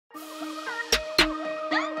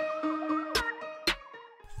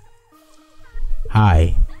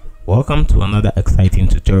Hi, welcome to another exciting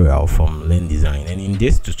tutorial from Learn Design, and in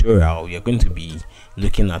this tutorial we are going to be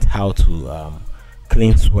looking at how to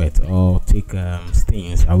clean sweat or take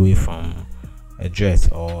stains away from a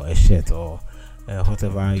dress or a shirt or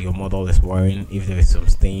whatever your model is wearing. If there is some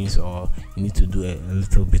stains or you need to do a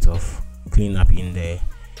little bit of cleanup in there,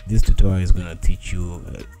 this tutorial is going to teach you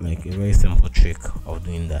like a very simple trick of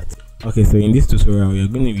doing that. Okay, so in this tutorial we are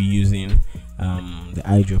going to be using the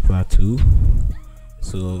eyedropper tool.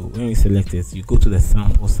 So when you select it, you go to the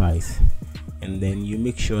sample size and then you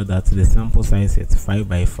make sure that the sample size is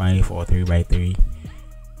 5x5 or 3x3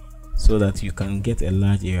 so that you can get a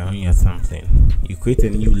large area when you're sampling. You create a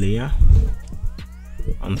new layer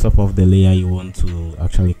on top of the layer you want to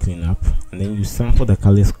actually clean up, and then you sample the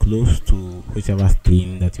colors close to whichever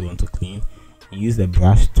stain that you want to clean. You use the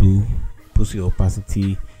brush tool, put your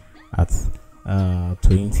opacity at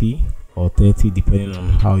 20 or 30 depending on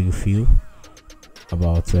how you feel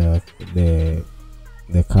about the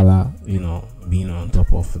color, being on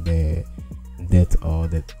top of the dirt or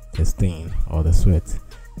the stain or the sweat.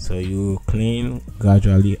 So you clean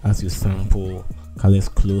gradually as you sample colors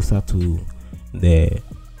closer to the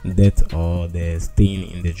dirt or the stain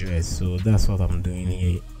in the dress. So that's what I'm doing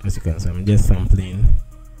here. As you can see, I'm just sampling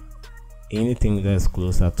anything that's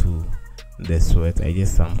closer to the sweat. I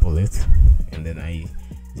just sample it and then I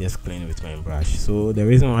just clean with my brush. So the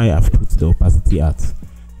reason why I've put the opacity at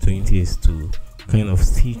 20 is to kind of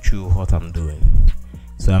see through what I'm doing.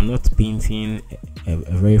 So I'm not painting a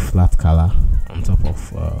very flat color on top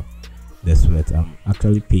of the sweat. I'm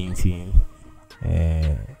actually painting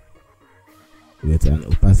with an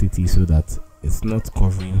opacity so that it's not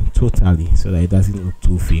covering totally, so that it doesn't look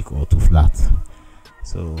too fake or too flat.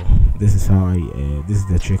 So this is how this is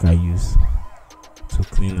the trick I use to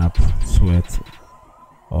clean up sweat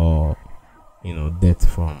or dirt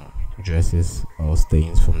from dresses or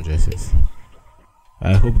stains from dresses.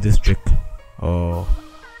 I hope this trick or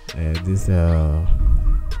this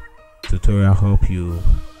tutorial help you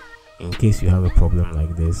in case you have a problem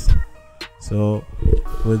like this. So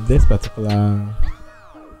with this particular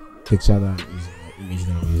picture that I'm using, the image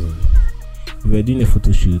that I'm using, we were doing a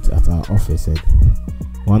photo shoot at our office, and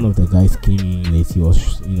one of the guys came in late. He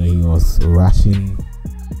was rushing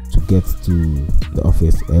to get to the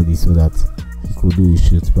office early so that he could do his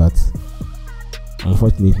shoot, but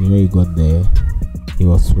unfortunately when he got there he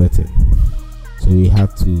was sweating, so we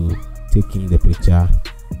had to take him the picture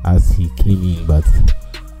as he came in. But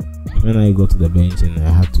when I got to the bench and I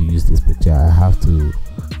had to use this picture, I have to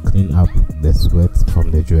clean up the sweat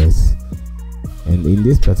from the dress. And in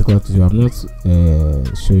this particular tutorial, I'm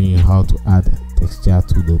not showing you how to add texture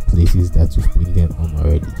to the places that you've painted on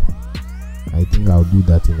already. I think I'll do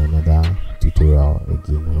that in another tutorial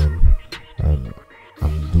again when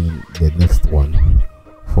I'm doing the next one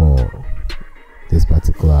for this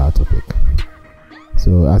particular topic.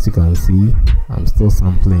 So as you can see, I'm still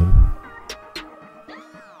sampling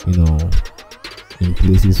in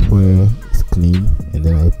places where it's clean, and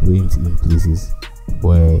then I paint in places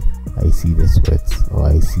where I see the sweat or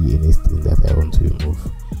I see any stain that I want to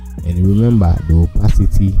remove. And remember, the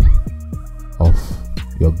opacity of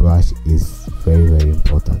your brush is very, very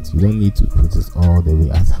important. You don't need to put it all the way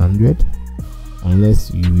at 100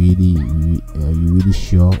 unless you really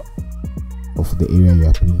sure of the area you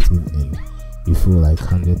are painting and you feel like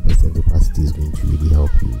 100% opacity is going to really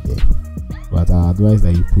help you there. But I advise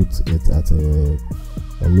that you put it at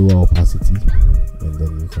a lower opacity and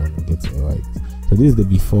then you can get it right. So this is the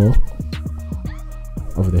before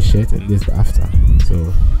of the shirt and this is the after.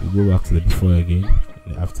 So we go back to the before again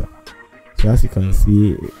and the after. So as you can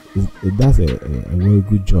see, it does a very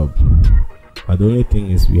good job, but the only thing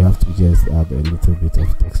is we have to just add a little bit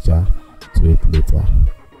of texture to it later.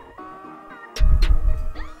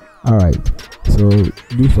 Alright, so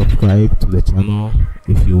do subscribe to the channel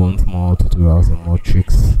if you want more tutorials and more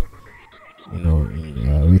tricks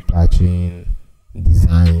in retouching,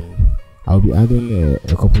 design. I'll be adding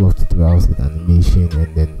a couple of tutorials in animation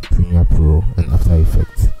and then Premiere Pro and After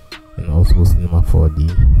Effects and also Cinema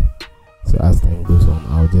 4D. So as time goes on,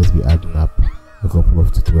 I'll just be adding up a couple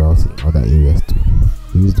of tutorials in other areas too.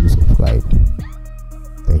 Please do subscribe.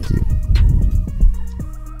 Thank you.